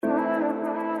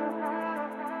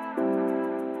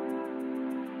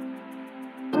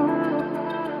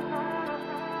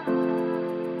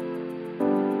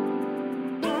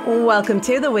Welcome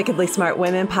to the Wickedly Smart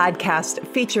Women podcast,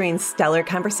 featuring stellar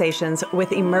conversations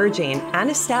with emerging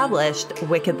and established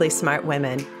wickedly smart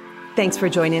women. Thanks for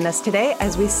joining us today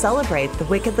as we celebrate the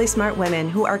wickedly smart women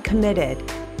who are committed,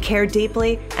 care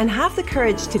deeply, and have the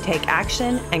courage to take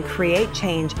action and create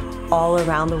change all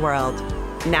around the world.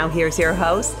 Now here's your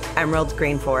host, Emerald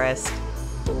Greenforest.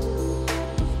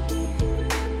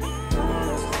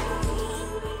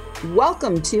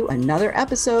 Welcome to another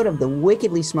episode of the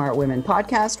Wickedly Smart Women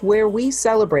podcast, where we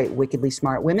celebrate wickedly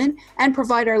smart women and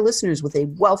provide our listeners with a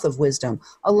wealth of wisdom,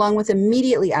 along with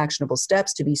immediately actionable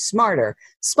steps to be smarter,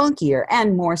 spunkier,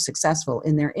 and more successful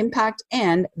in their impact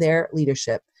and their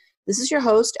leadership. This is your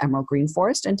host, Emerald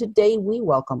Greenforest, and today we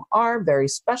welcome our very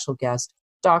special guest,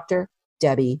 Dr.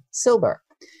 Debbie Silber.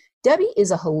 Debbie is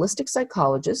a holistic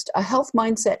psychologist, a health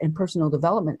mindset and personal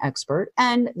development expert,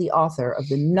 and the author of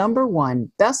the #1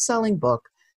 best-selling book,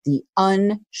 The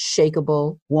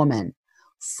Unshakable Woman: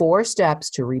 4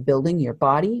 Steps to Rebuilding Your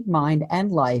Body, Mind,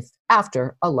 and Life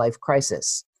After a Life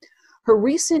Crisis. Her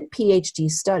recent PhD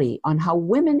study on how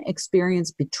women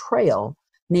experience betrayal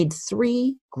made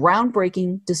 3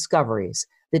 groundbreaking discoveries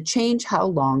that change how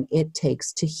long it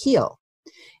takes to heal.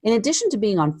 In addition to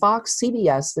being on Fox,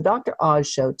 CBS, The Dr. Oz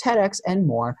Show, TEDx, and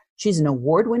more, she's an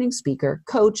award-winning speaker,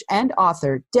 coach, and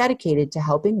author dedicated to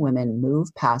helping women move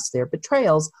past their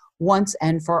betrayals once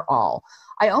and for all.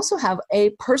 I also have a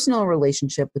personal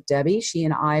relationship with Debbie. She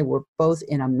and I were both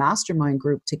in a mastermind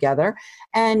group together,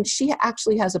 and she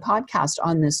actually has a podcast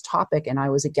on this topic, and I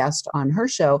was a guest on her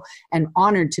show and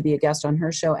honored to be a guest on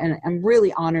her show, and I'm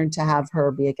really honored to have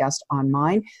her be a guest on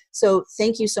mine. So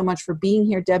thank you so much for being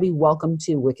here, Debbie. Welcome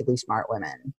to Wickedly Smart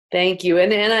Women. Thank you,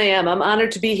 and I am. I'm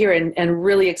honored to be here and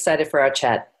really excited for our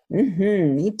chat.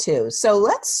 Me too. So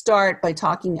let's start by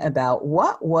talking about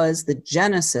what was the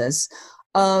genesis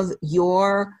of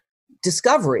your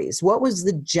discoveries. What was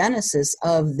the genesis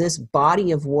of this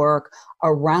body of work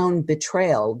around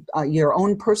betrayal? Your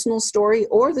own personal story,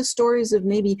 or the stories of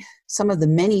maybe some of the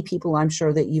many people I'm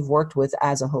sure that you've worked with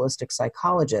as a holistic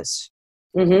psychologist?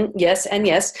 Yes, and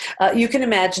yes. You can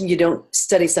imagine you don't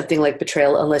study something like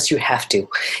betrayal unless you have to.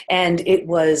 And it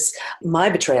was my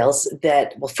betrayals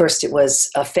that, well, first it was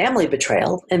a family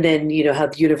betrayal. And then you know how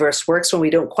the universe works. When we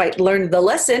don't quite learn the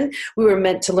lesson we were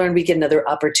meant to learn, we get another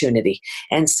opportunity.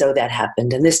 And so that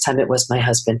happened. And this time it was my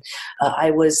husband.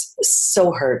 I was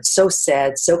so hurt, so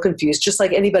sad, so confused, just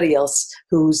like anybody else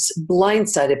who's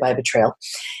blindsided by betrayal.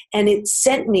 And it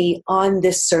sent me on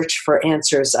this search for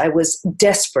answers. I was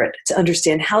desperate to understand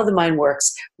how the mind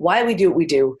works, why we do what we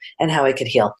do, and how I could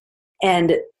heal.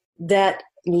 And that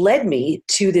led me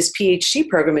to this PhD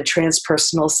program in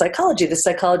transpersonal psychology, the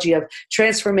psychology of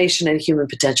transformation and human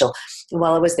potential. And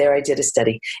while I was there, I did a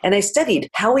study. And I studied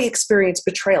how we experience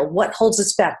betrayal, what holds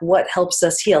us back, what helps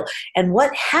us heal, and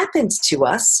what happens to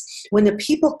us when the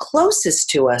people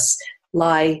closest to us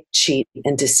lie, cheat,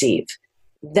 and deceive.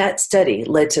 That study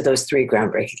led to those 3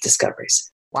 groundbreaking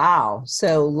discoveries. Wow.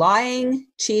 So lying,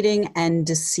 cheating, and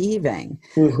deceiving.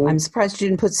 I'm surprised you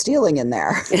didn't put stealing in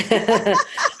there.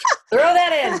 Throw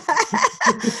that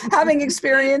in. Having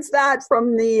experienced that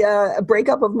from the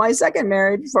breakup of my second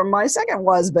marriage from my second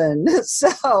husband.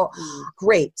 So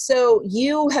great. So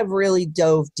you have really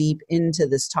dove deep into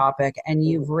this topic, and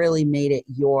you've really made it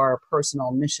your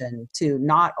personal mission to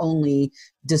not only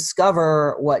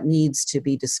discover what needs to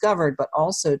be discovered, but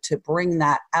also to bring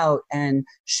that out and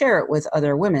share it with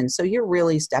other women. So you're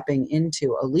really stepping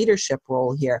into a leadership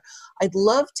role here. I'd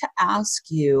love to ask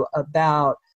you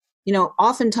about,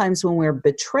 oftentimes when we're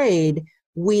betrayed,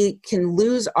 we can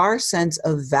lose our sense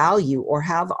of value or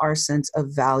have our sense of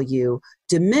value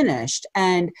diminished.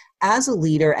 And as a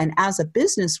leader and as a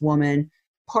businesswoman,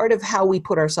 part of how we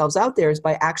put ourselves out there is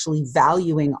by actually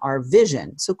valuing our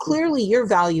vision. So clearly you're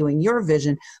valuing your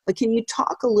vision, but can you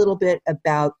talk a little bit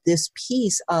about this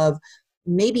piece of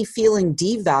maybe feeling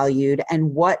devalued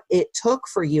and what it took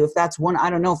for you, if that's one, I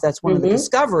don't know if that's one of the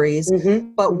discoveries,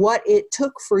 but what it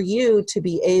took for you to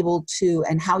be able to,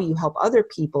 and how you help other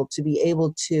people to be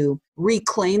able to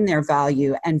reclaim their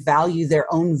value and value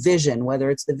their own vision, whether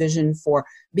it's the vision for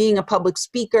being a public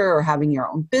speaker or having your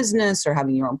own business or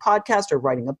having your own podcast or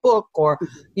writing a book or,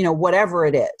 whatever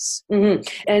it is. And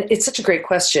it's such a great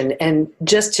question. And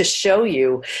just to show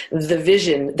you the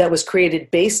vision that was created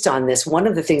based on this, one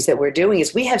of the things that we're doing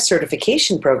is we have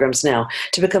certification programs now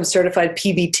to become certified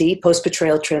PBT,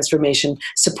 post-betrayal transformation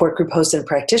support group hosts and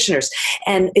practitioners.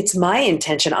 And it's my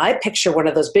intention. I picture one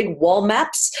of those big wall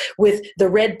maps with the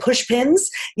red push linchpins.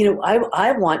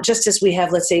 I want, just as we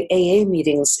have, let's say, AA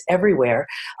meetings everywhere,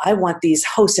 I want these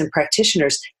hosts and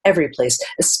practitioners every place,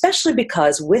 especially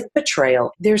because with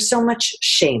betrayal, there's so much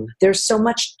shame, there's so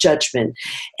much judgment.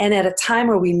 And at a time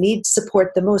where we need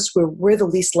support the most, we're the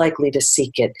least likely to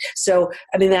seek it. So,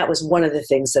 that was one of the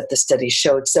things that the study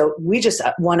showed. So we just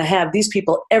want to have these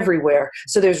people everywhere.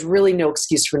 So there's really no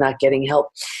excuse for not getting help.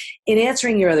 In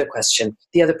answering your other question,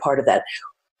 the other part of that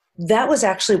was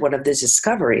actually one of the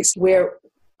discoveries where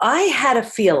I had a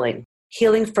feeling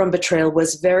healing from betrayal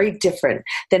was very different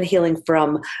than healing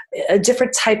from a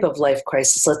different type of life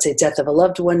crisis. Let's say death of a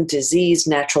loved one, disease,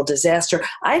 natural disaster.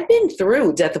 I've been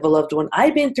through death of a loved one.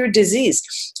 I've been through disease.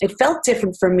 It felt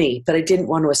different for me, but I didn't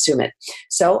want to assume it.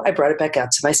 So I brought it back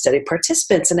out to my study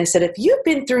participants and I said, if you've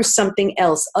been through something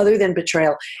else other than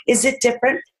betrayal, is it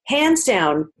different? Hands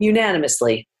down,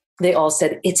 unanimously, they all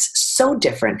said it's so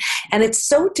different. And it's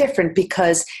so different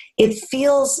because it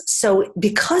feels so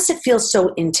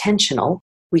intentional,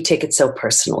 we take it so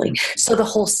personally. So the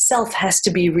whole self has to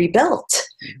be rebuilt.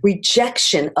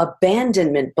 Rejection,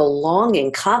 abandonment,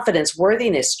 belonging, confidence,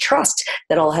 worthiness, trust,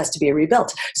 that all has to be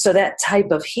rebuilt. So that type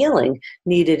of healing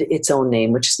needed its own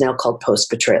name, which is now called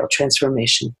post-betrayal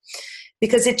transformation.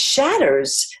 Because it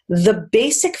shatters the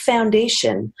basic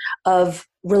foundation of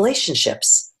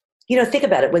relationships. Think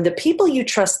about it. When the people you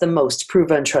trust the most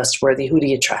prove untrustworthy, who do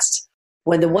you trust?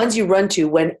 When the ones you run to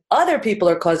when other people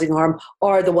are causing harm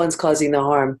are the ones causing the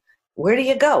harm, where do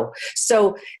you go?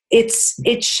 So it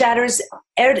shatters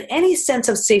any sense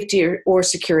of safety or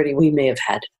security we may have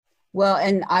had. Well,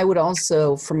 and I would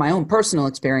also, from my own personal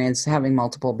experience, having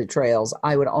multiple betrayals,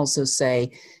 I would also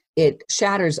say it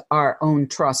shatters our own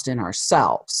trust in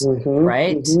ourselves,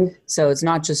 right? Mm-hmm. So it's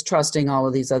not just trusting all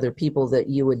of these other people that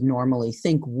you would normally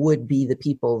think would be the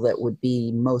people that would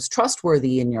be most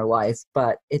trustworthy in your life,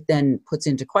 but it then puts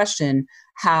into question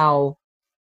how,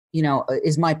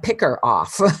 is my picker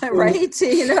off, right?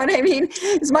 You know what I mean?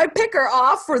 Is my picker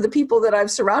off for the people that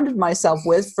I've surrounded myself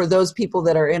with, for those people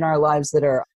that are in our lives that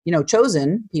are,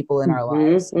 chosen people in our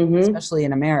lives, especially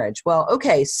in a marriage? Well,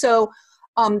 okay, so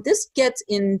this gets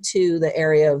into the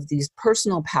area of these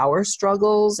personal power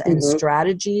struggles and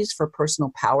strategies for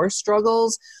personal power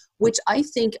struggles, which I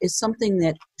think is something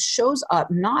that shows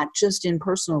up not just in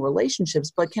personal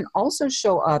relationships, but can also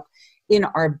show up in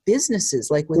our businesses,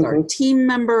 like with our team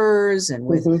members and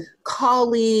with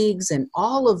colleagues and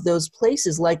all of those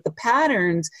places. Like the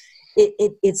patterns,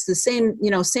 it's the same,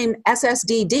 same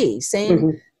SSDD,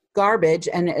 same garbage,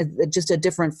 and just a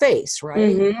different face,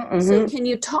 right? So can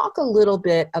you talk a little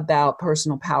bit about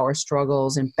personal power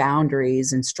struggles and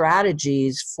boundaries and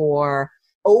strategies for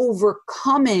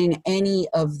overcoming any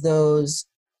of those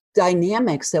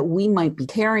dynamics that we might be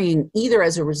carrying either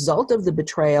as a result of the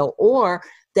betrayal or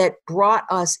that brought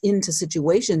us into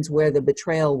situations where the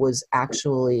betrayal was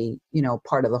actually,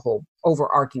 part of the whole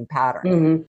overarching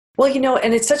pattern? Well,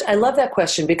 and I love that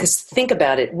question, because think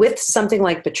about it. With something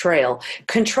like betrayal,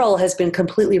 control has been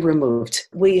completely removed.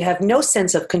 We have no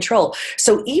sense of control.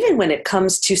 So even when it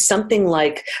comes to something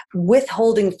like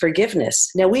withholding forgiveness,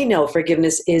 now we know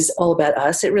forgiveness is all about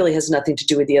us. It really has nothing to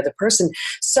do with the other person.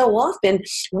 So often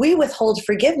we withhold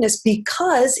forgiveness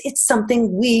because it's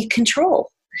something we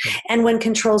control. And when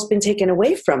control's been taken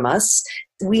away from us,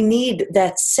 we need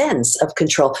that sense of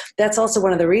control. That's also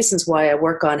one of the reasons why I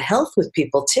work on health with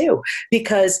people too,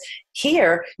 because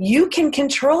here you can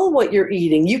control what you're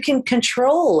eating. You can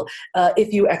control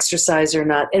if you exercise or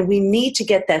not. And we need to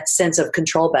get that sense of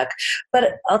control back.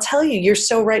 But I'll tell you, you're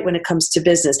so right when it comes to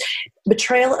business.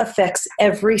 Betrayal affects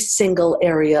every single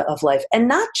area of life, and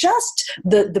not just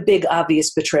the big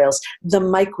obvious betrayals, the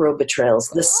micro betrayals,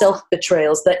 the self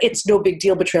betrayals, the it's no big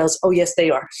deal betrayals. Oh yes,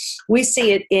 they are. We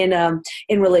see it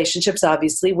in relationships,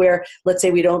 obviously, where let's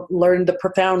say we don't learn the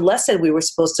profound lesson we were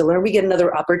supposed to learn. We get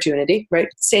another opportunity, right?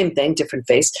 Same thing, different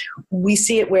face. We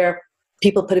see it where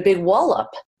people put a big wall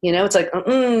up. It's like,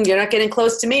 you're not getting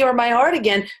close to me or my heart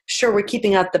again. Sure, we're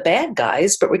keeping out the bad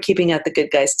guys, but we're keeping out the good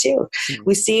guys too.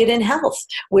 We see it in health,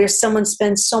 where someone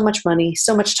spends so much money,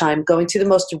 so much time going to the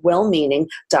most well-meaning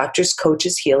doctors,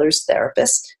 coaches, healers,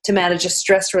 therapists to manage a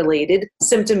stress-related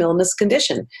symptom, illness,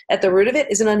 condition. At the root of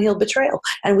it is an unhealed betrayal.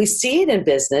 And we see it in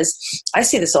business. I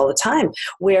see this all the time,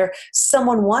 where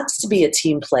someone wants to be a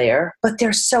team player, but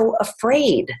they're so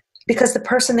afraid because the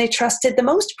person they trusted the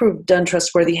most proved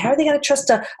untrustworthy. How are they going to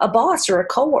trust a boss or a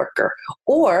coworker?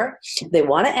 Or they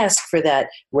want to ask for that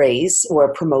raise or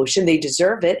a promotion. They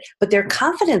deserve it, but their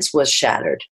confidence was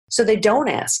shattered. So they don't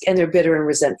ask, and they're bitter and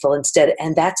resentful instead.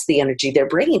 And that's the energy they're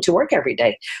bringing to work every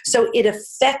day. So it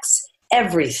affects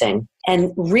everything.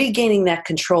 And regaining that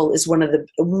control is one of the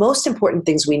most important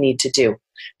things we need to do.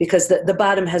 because the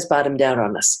bottom has bottomed out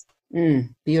on us.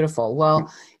 Beautiful.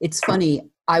 Well, it's funny.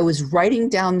 I was writing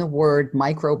down the word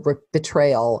micro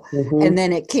betrayal, and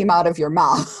then it came out of your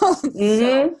mouth.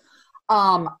 So,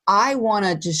 I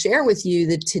wanted to share with you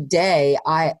that today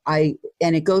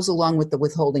and it goes along with the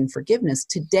withholding forgiveness.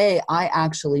 Today, I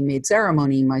actually made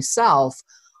ceremony myself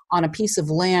on a piece of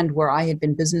land where I had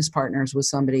been business partners with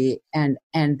somebody, and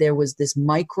there was this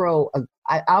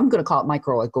I'm going to call it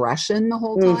microaggression the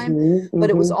whole time, but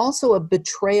it was also a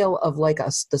betrayal of like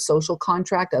the social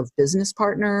contract of business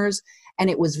partners. And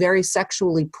it was very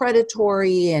sexually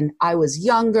predatory, and I was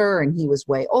younger and he was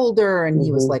way older, and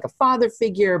he was like a father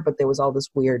figure, but there was all this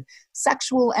weird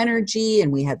sexual energy,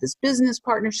 and we had this business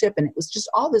partnership, and it was just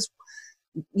all this,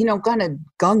 kind of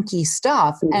gunky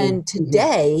stuff. And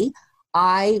today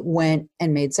I went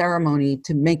and made ceremony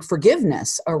to make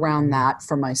forgiveness around that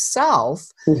for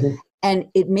myself. And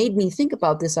it made me think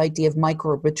about this idea of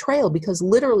micro betrayal, because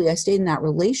literally I stayed in that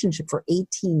relationship for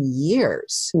 18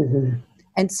 years.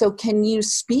 And so can you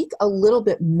speak a little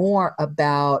bit more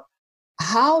about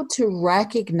how to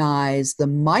recognize the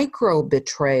micro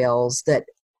betrayals that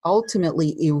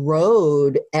ultimately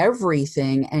erode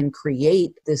everything and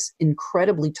create this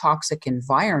incredibly toxic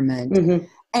environment,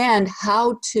 and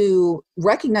how to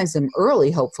recognize them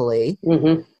early, hopefully,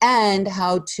 and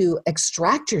how to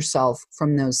extract yourself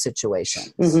from those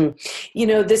situations?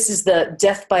 This is the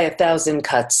death by 1,000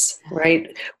 cuts,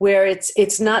 right? Where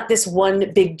it's not this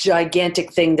one big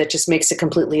gigantic thing that just makes it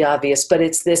completely obvious, but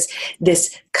it's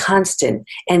this constant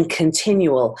and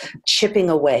continual chipping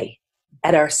away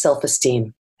at our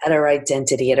self-esteem, at our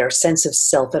identity, at our sense of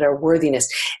self, at our worthiness.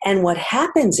 And what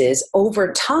happens is,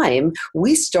 over time,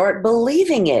 we start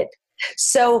believing it.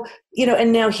 So,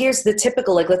 and now here's the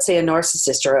typical, like, let's say a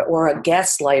narcissist or a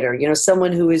gaslighter,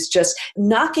 someone who is just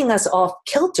knocking us off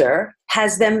kilter,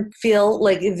 has them feel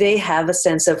like they have a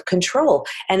sense of control.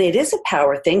 And it is a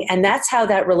power thing. And that's how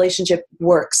that relationship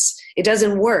works. It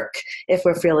doesn't work if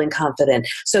we're feeling confident.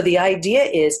 So the idea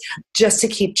is just to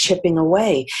keep chipping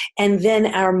away. And then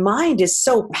our mind is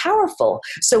so powerful.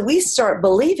 So we start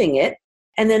believing it.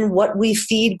 And then what we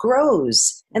feed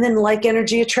grows. And then like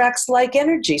energy attracts like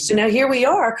energy. So now here we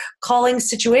are calling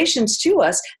situations to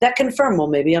us that confirm, well,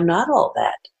 maybe I'm not all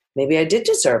that. Maybe I did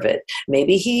deserve it.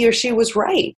 Maybe he or she was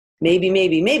right.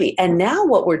 Maybe. And now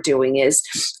what we're doing is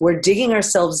we're digging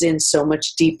ourselves in so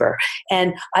much deeper.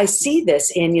 And I see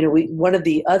this in, one of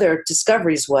the other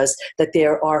discoveries was that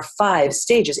there are 5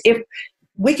 stages. If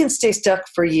we can stay stuck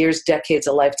for years, decades,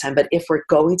 a lifetime, but if we're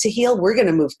going to heal, we're going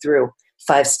to move through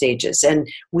 5 stages. And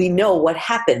we know what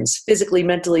happens physically,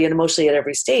 mentally, and emotionally at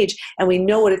every stage. And we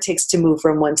know what it takes to move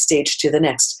from one stage to the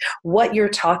next. What you're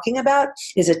talking about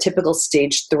is a typical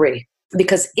stage 3.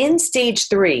 Because in stage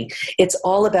 3, it's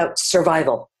all about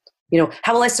survival.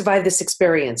 How will I survive this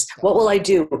experience? What will I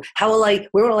do? Where will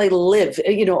I live?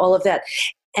 All of that.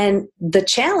 And the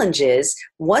challenge is,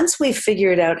 once we've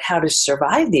figured out how to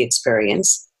survive the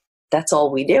experience, that's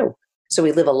all we do. So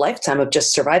we live a lifetime of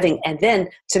just surviving. And then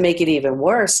to make it even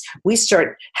worse, we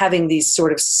start having these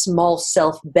sort of small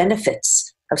self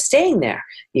benefits of staying there.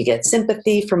 You get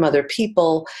sympathy from other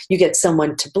people. You get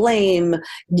someone to blame.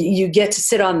 You get to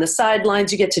sit on the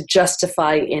sidelines. You get to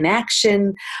justify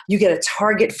inaction. You get a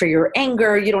target for your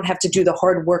anger. You don't have to do the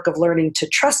hard work of learning to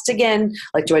trust again.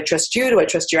 Like, do I trust you? Do I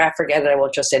trust you? I forget it. I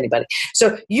won't trust anybody.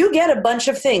 So you get a bunch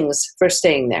of things for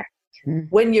staying there.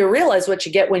 When you realize what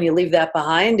you get when you leave that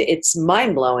behind, it's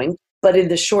mind-blowing. But in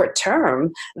the short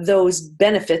term, those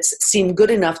benefits seem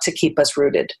good enough to keep us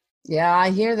rooted. Yeah, I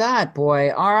hear that,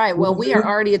 boy. All right. Well, we are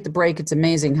already at the break. It's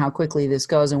amazing how quickly this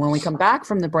goes. And when we come back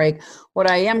from the break, what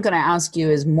I am going to ask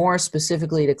you is more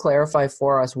specifically to clarify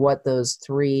for us what those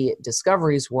 3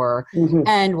 discoveries were.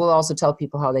 And we'll also tell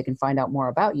people how they can find out more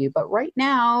about you. But right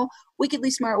now, Wickedly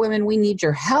Smart Women, we need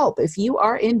your help. If you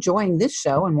are enjoying this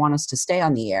show and want us to stay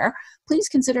on the air, please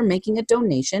consider making a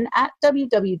donation at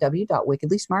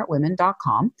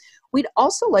www.wickedlysmartwomen.com. We'd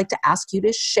also like to ask you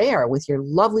to share with your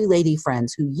lovely lady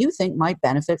friends who you think might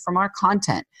benefit from our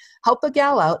content. Help a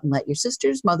gal out and let your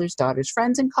sisters, mothers, daughters,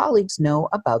 friends, and colleagues know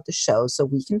about the show so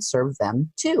we can serve them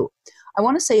too. I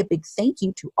want to say a big thank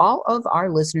you to all of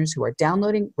our listeners who are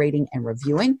downloading, rating, and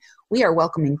reviewing. We are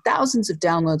welcoming thousands of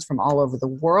downloads from all over the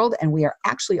world, and we are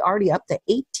actually already up to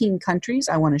 18 countries.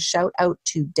 I want to shout out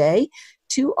today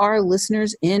to our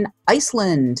listeners in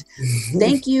Iceland.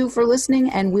 Thank you for listening,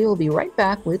 and we will be right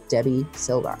back with Debbie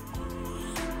Silver.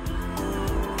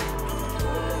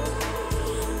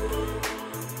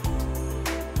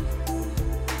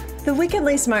 The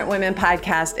Wickedly Smart Women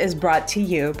podcast is brought to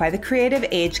you by the Creative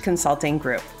Age Consulting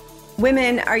Group.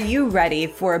 Women, are you ready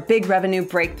for a big revenue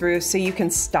breakthrough so you can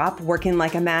stop working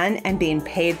like a man and being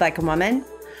paid like a woman?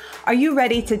 Are you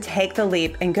ready to take the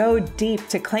leap and go deep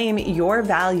to claim your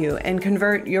value and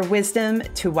convert your wisdom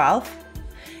to wealth?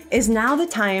 Is now the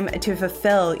time to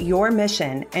fulfill your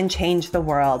mission and change the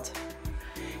world?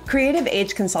 Creative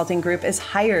Age Consulting Group is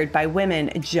hired by women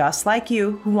just like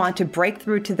you who want to break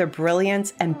through to their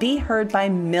brilliance and be heard by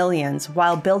millions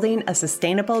while building a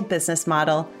sustainable business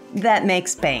model that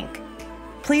makes bank.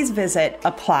 Please visit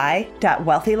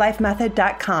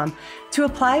apply.wealthylifemethod.com to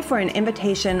apply for an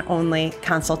invitation-only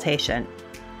consultation.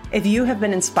 If you have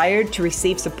been inspired to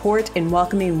receive support in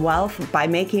welcoming wealth by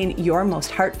making your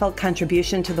most heartfelt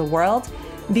contribution to the world,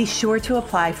 be sure to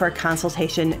apply for a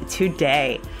consultation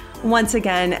today. Once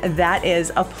again, that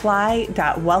is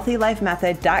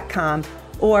apply.wealthylifemethod.com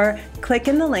or click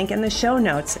in the link in the show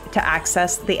notes to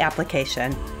access the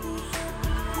application.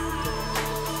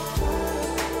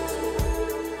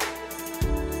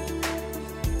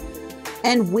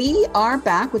 And we are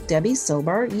back with Debbie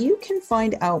Silber. You can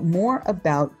find out more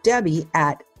about Debbie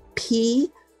at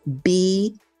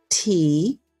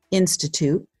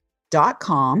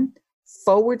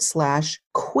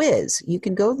pbtinstitute.com/quiz. You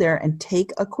can go there and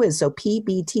take a quiz. So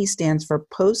PBT stands for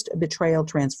Post-Betrayal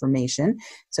Transformation.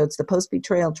 So it's the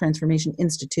Post-Betrayal Transformation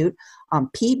Institute,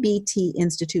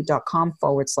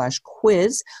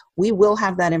 pbtinstitute.com/quiz. We will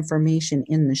have that information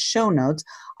in the show notes.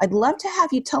 I'd love to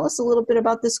have you tell us a little bit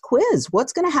about this quiz.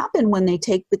 What's going to happen when they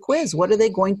take the quiz? What are they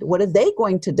going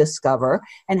to discover?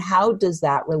 And how does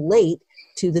that relate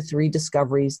to the 3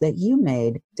 discoveries that you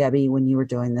made, Debbie, when you were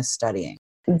doing this studying?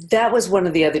 That was one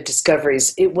of the other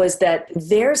discoveries. It was that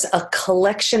there's a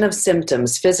collection of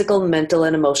symptoms, physical, mental,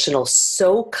 and emotional,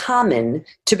 so common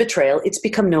to betrayal, it's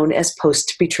become known as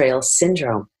post-betrayal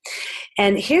syndrome.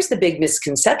 And here's the big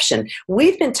misconception.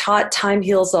 We've been taught time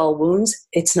heals all wounds.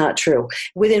 It's not true.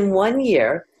 Within 1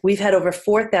 year, we've had over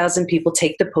 4,000 people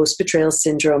take the post-betrayal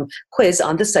syndrome quiz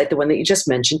on the site, the one that you just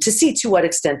mentioned, to see to what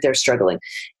extent they're struggling.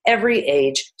 Every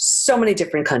age, so many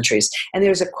different countries. And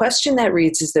there's a question that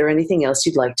reads, is there anything else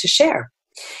you'd like to share?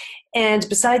 And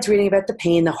besides reading about the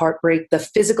pain, the heartbreak, the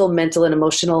physical, mental, and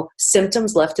emotional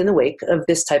symptoms left in the wake of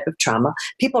this type of trauma,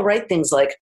 people write things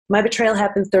like, my betrayal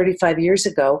happened 35 years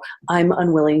ago. I'm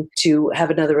unwilling to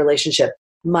have another relationship.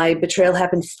 My betrayal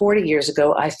happened 40 years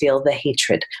ago. I feel the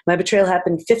hatred. My betrayal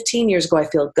happened 15 years ago. I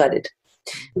feel gutted.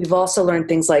 We've also learned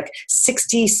things like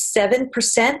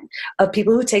 67% of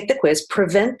people who take the quiz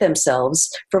prevent themselves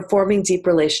from forming deep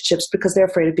relationships because they're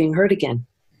afraid of being hurt again.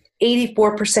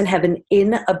 84% have an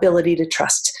inability to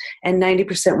trust, and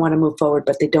 90% want to move forward,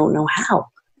 but they don't know how.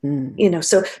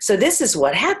 So this is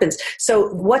what happens. So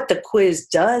what the quiz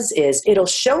does is it'll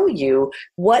show you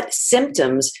what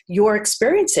symptoms you're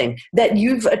experiencing that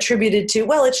you've attributed to,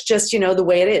 well, it's just, the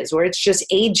way it is, or it's just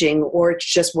aging, or it's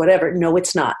just whatever. No,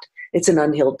 it's not. It's an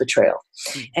unhealed betrayal.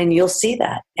 And you'll see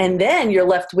that. And then you're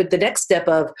left with the next step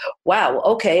of, wow,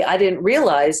 okay, I didn't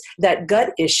realize that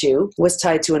gut issue was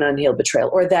tied to an unhealed betrayal,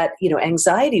 or that,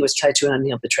 anxiety was tied to an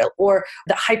unhealed betrayal, or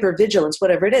the hypervigilance,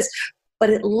 whatever it is. But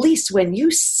at least when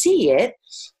you see it,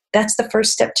 that's the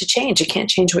first step to change. You can't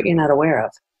change what you're not aware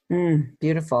of.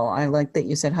 Beautiful. I like that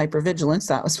you said hypervigilance.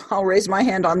 I'll raise my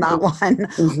hand on that one.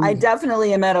 Mm-hmm. I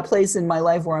definitely am at a place in my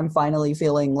life where I'm finally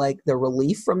feeling like the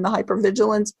relief from the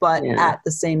hypervigilance, but at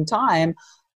the same time,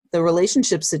 the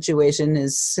relationship situation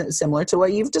is similar to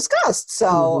what you've discussed.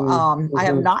 So I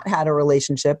have not had a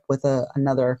relationship with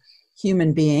another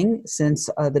human being since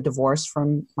the divorce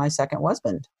from my second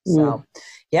husband. So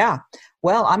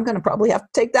well, I'm going to probably have to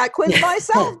take that quiz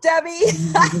myself, Debbie,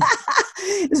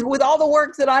 with all the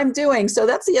work that I'm doing. So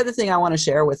that's the other thing I want to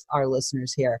share with our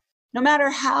listeners here. No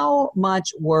matter how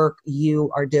much work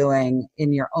you are doing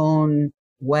in your own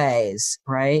ways,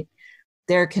 right,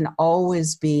 there can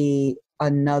always be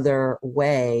another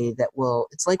way that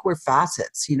it's like we're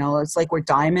facets, it's like we're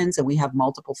diamonds and we have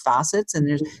multiple facets,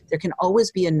 and there can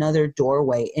always be another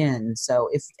doorway in. So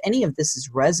if any of this is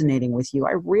resonating with you,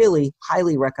 I really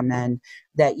highly recommend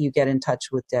that you get in touch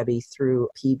with Debbie through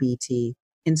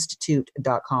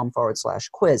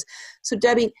pbtinstitute.com/quiz. So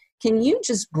Debbie, can you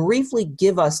just briefly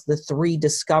give us the 3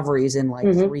 discoveries in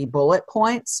 3 bullet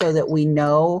points so that we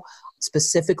know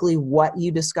specifically what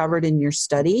you discovered in your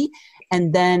study?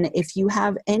 And then if you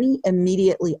have any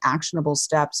immediately actionable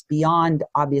steps beyond,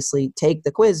 obviously, take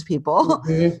the quiz, people,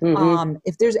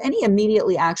 if there's any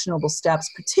immediately actionable steps,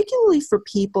 particularly for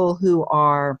people who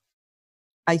are,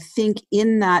 I think,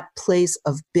 in that place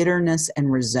of bitterness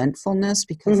and resentfulness,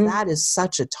 because that is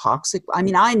such a toxic,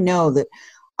 I know that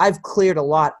I've cleared a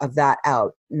lot of that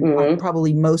out,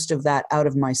 probably most of that out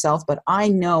of myself, but I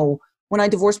know when I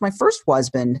divorced my first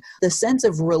husband, the sense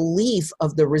of relief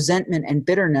of the resentment and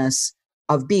bitterness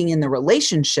of being in the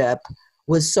relationship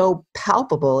was so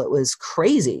palpable. It was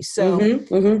crazy. So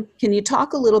can you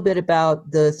talk a little bit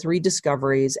about the 3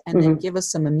 discoveries and then give us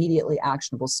some immediately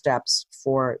actionable steps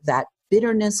for that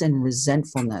bitterness and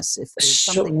resentfulness, if there's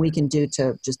something we can do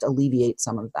to just alleviate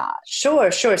some of that?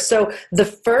 Sure. So the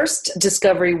first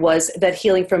discovery was that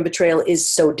healing from betrayal is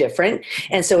so different,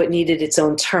 and so it needed its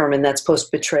own term, and that's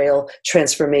post-betrayal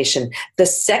transformation. The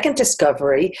second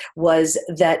discovery was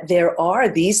that there are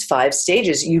these 5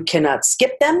 stages. You cannot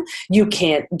skip them. You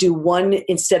can't do one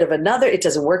instead of another. It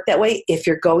doesn't work that way. If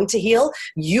you're going to heal,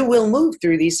 you will move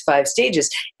through these 5 stages,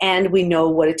 and we know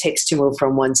what it takes to move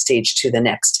from one stage to the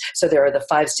next. So there are the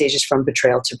 5 stages from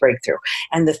betrayal to breakthrough.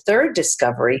 And the third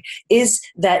discovery is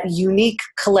that unique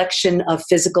collection of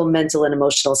physical, mental, and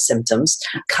emotional symptoms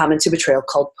common to betrayal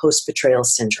called post-betrayal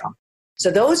syndrome. So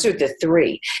those are the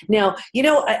 3. Now,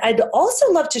 I'd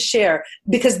also love to share,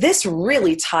 because this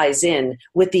really ties in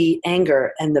with the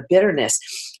anger and the bitterness.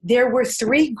 There were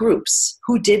 3 groups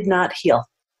who did not heal.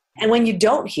 And when you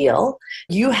don't heal,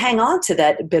 you hang on to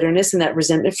that bitterness and that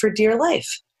resentment for dear life.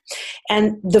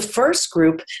 And the first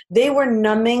group, they were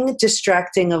numbing,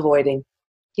 distracting, avoiding.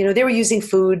 They were using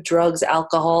food, drugs,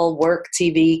 alcohol, work,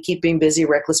 TV, keeping busy,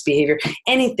 reckless behavior,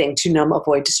 anything to numb,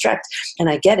 avoid, distract. And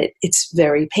I get it. It's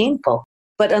very painful.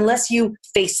 But unless you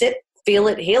face it, feel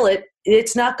it, heal it,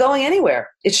 it's not going anywhere.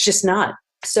 It's just not.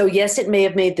 So yes, it may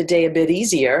have made the day a bit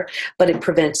easier, but it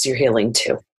prevents your healing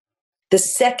too. The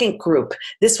second group,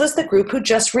 this was the group who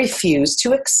just refused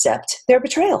to accept their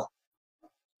betrayal.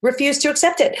 Refused to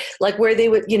accept it. Like where they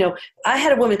would, I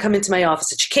had a woman come into my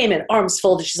office and she came in, arms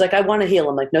folded. She's like, I want to heal.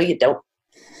 I'm like, no, you don't.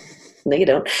 No, you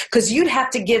don't. Because you'd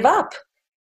have to give up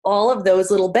all of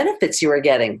those little benefits you were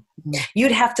getting.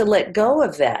 You'd have to let go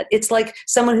of that. It's like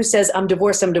someone who says, I'm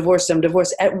divorced, I'm divorced, I'm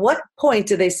divorced. At what point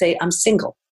do they say, I'm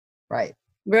single? Right.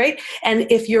 And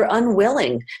if you're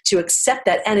unwilling to accept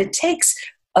that, and it takes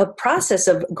a process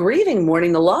of grieving,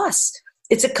 mourning the loss,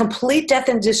 it's a complete death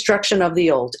and destruction of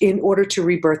the old in order to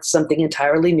rebirth something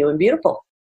entirely new and beautiful.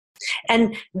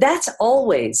 And that's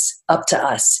always up to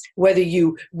us, whether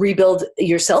you rebuild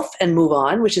yourself and move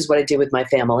on, which is what I did with my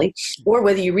family, or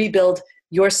whether you rebuild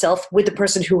yourself with the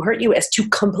person who hurt you as 2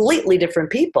 completely different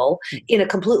people in a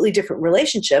completely different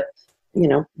relationship.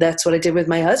 That's what I did with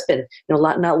my husband.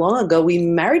 Not long ago, we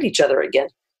married each other again.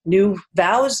 New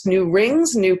vows, new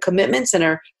rings, new commitments, and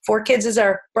our 4 kids is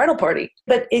our bridal party.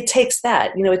 But it takes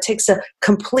that, it takes a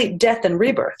complete death and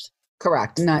rebirth.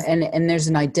 Correct. And there's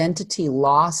an identity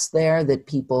loss there that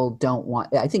people don't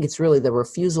want. I think it's really the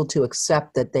refusal to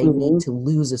accept that they need to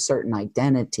lose a certain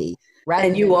identity. Rather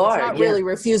and you are. It's not really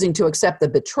refusing to accept the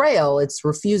betrayal. It's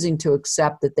refusing to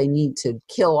accept that they need to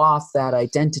kill off that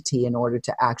identity in order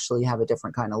to actually have a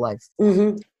different kind of life.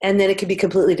 And then it can be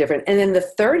completely different. And then the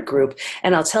third group,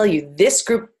 and I'll tell you, this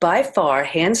group by far,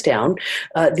 hands down,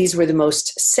 these were the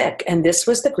most sick. And this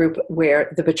was the group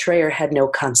where the betrayer had no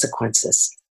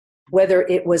consequences. Whether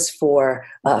it was for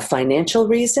financial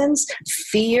reasons,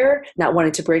 fear, not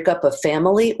wanting to break up a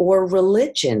family, or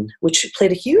religion, which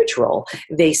played a huge role,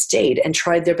 they stayed and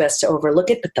tried their best to overlook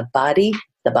it, but the body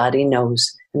knows,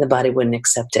 and the body wouldn't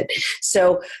accept it.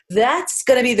 So that's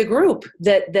going to be the group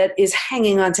that is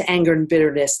hanging on to anger and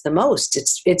bitterness the most.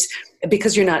 It's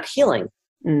because you're not healing.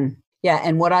 Yeah,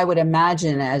 and what I would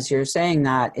imagine as you're saying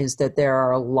that is that there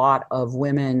are a lot of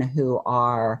women who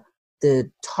are,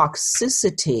 the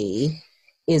toxicity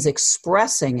is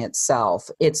expressing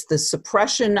itself. It's the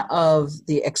suppression of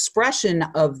the expression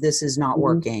of this is not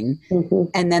working.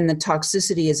 And then the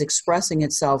toxicity is expressing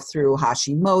itself through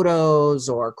Hashimoto's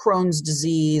or Crohn's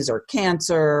disease or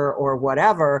cancer or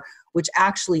whatever, which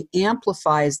actually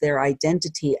amplifies their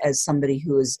identity as somebody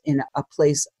who is in a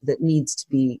place that needs to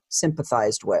be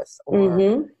sympathized with.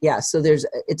 Or, so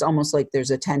it's almost like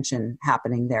there's a tension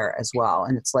happening there as well.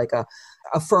 And it's like a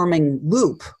affirming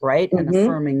loop, right? An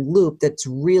affirming loop that's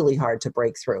really hard to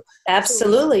break through.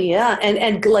 Absolutely, yeah.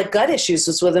 And like gut issues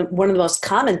was one of the most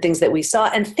common things that we saw.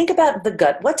 And think about the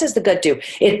gut. What does the gut do?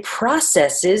 It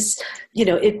processes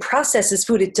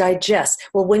food, it digests.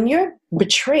 Well, when you're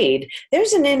betrayed,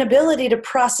 there's an inability to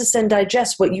process and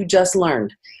digest what you just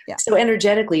learned. Yeah. So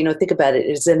energetically, think about it.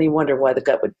 Is any wonder why the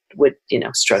gut would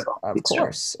struggle?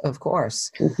 Of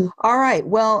course. All right.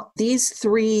 Well, these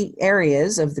 3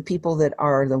 areas of the people that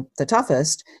are the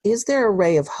toughest, is there a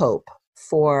ray of hope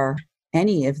for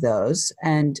any of those?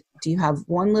 And do you have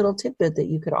one little tidbit that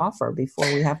you could offer before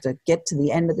we have to get to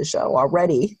the end of the show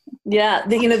already? Yeah.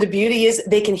 The beauty is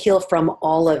they can heal from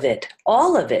all of it.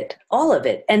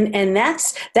 And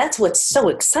that's what's so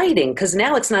exciting, because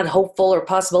now it's not hopeful or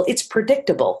possible. It's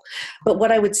predictable. But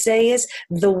what I would say is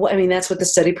that's what the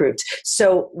study proved.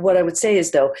 So what I would say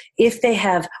is, though, if they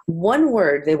have one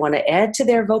word they want to add to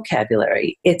their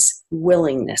vocabulary, it's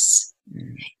willingness.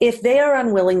 If they are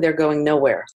unwilling, they're going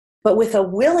nowhere. But with a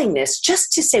willingness,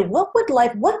 just to say, what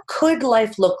could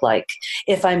life look like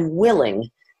if I'm willing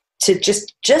to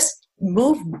just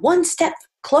move one step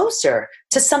closer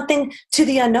to something, to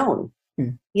the unknown.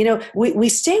 We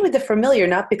stay with the familiar,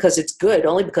 not because it's good,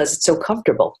 only because it's so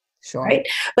comfortable. Sure. Right.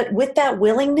 But with that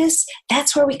willingness,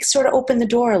 that's where we sort of open the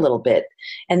door a little bit.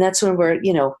 And that's when we're,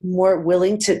 more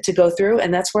willing to go through.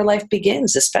 And that's where life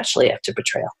begins, especially after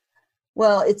betrayal.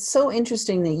 Well, it's so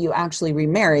interesting that you actually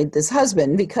remarried this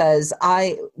husband, because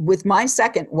with my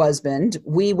second husband,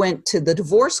 we went to the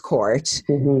divorce court,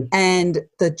 and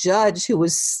the judge who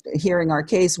was hearing our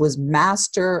case was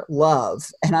Master Love.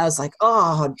 And I was like,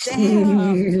 oh,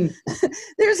 damn,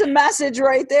 there's a message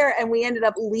right there. And we ended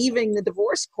up leaving the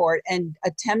divorce court and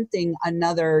attempting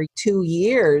another 2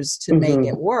 years to make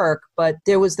it work. But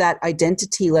there was that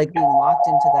identity, like being locked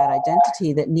into that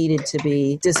identity that needed to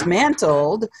be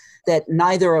dismantled, that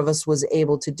neither of us was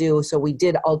able to do. So we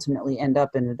did ultimately end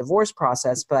up in a divorce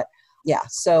process. But yeah,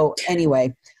 so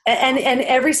anyway. And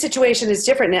every situation is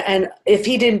different. And if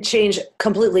he didn't change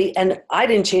completely and I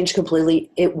didn't change completely,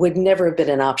 it would never have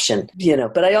been an option,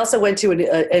 But I also went to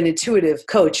an intuitive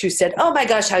coach who said, oh my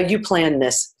gosh, how you planned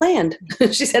this. Planned.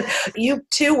 She said, you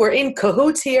two were in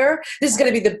cahoots here. This is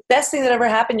going to be the best thing that ever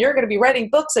happened. You're going to be writing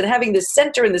books and having this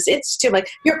center and this institute. I'm like,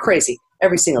 you're crazy.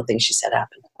 Every single thing she said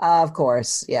happened. Of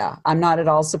course. Yeah. I'm not at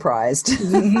all surprised.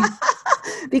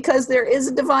 Because there is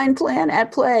a divine plan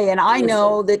at play. And I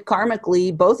know that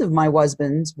karmically, both of my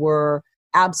husbands were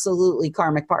absolutely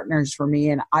karmic partners for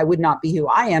me. And I would not be who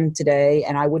I am today.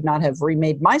 And I would not have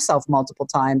remade myself multiple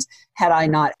times had I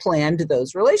not planned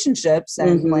those relationships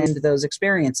and planned those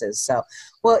experiences. So,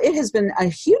 well, it has been a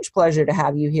huge pleasure to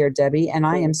have you here, Debbie. And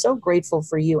I am so grateful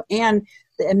for you and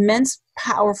the immense,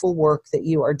 powerful work that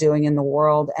you are doing in the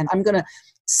world. And I'm going to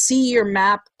see your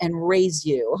map and raise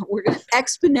you. We're going to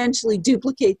exponentially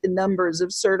duplicate the numbers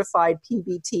of certified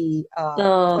PBT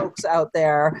folks out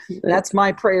there. That's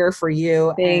my prayer for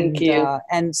you. Thank you.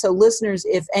 And so listeners,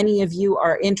 if any of you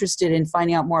are interested in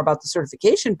finding out more about the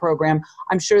certification program,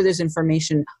 I'm sure there's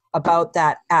information about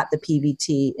that at the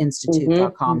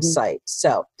pbtinstitute.com site.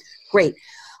 So great.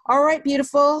 All right,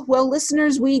 beautiful. Well,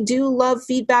 listeners, we do love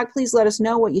feedback. Please let us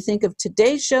know what you think of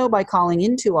today's show by calling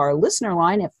into our listener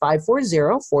line at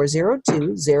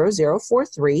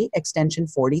 540-402-0043, extension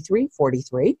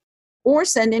 4343, or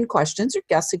send in questions or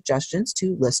guest suggestions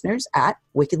to listeners at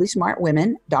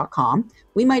wickedlysmartwomen.com.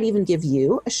 We might even give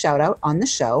you a shout out on the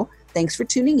show. Thanks for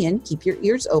tuning in. Keep your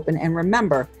ears open. And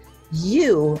remember,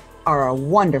 you are a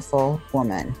wonderful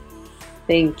woman.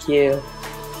 Thank you.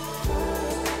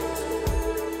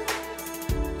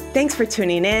 Thanks for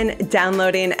tuning in,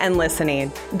 downloading, and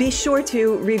listening. Be sure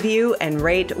to review and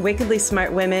rate Wickedly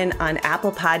Smart Women on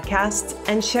Apple Podcasts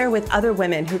and share with other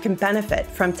women who can benefit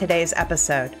from today's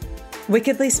episode.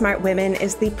 Wickedly Smart Women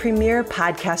is the premier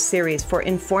podcast series for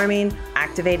informing,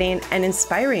 activating, and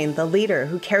inspiring the leader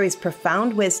who carries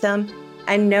profound wisdom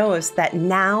and knows that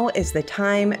now is the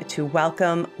time to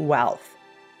welcome wealth.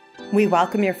 We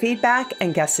welcome your feedback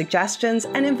and guest suggestions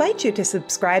and invite you to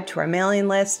subscribe to our mailing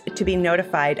list to be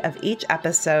notified of each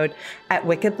episode at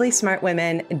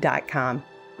wickedlysmartwomen.com.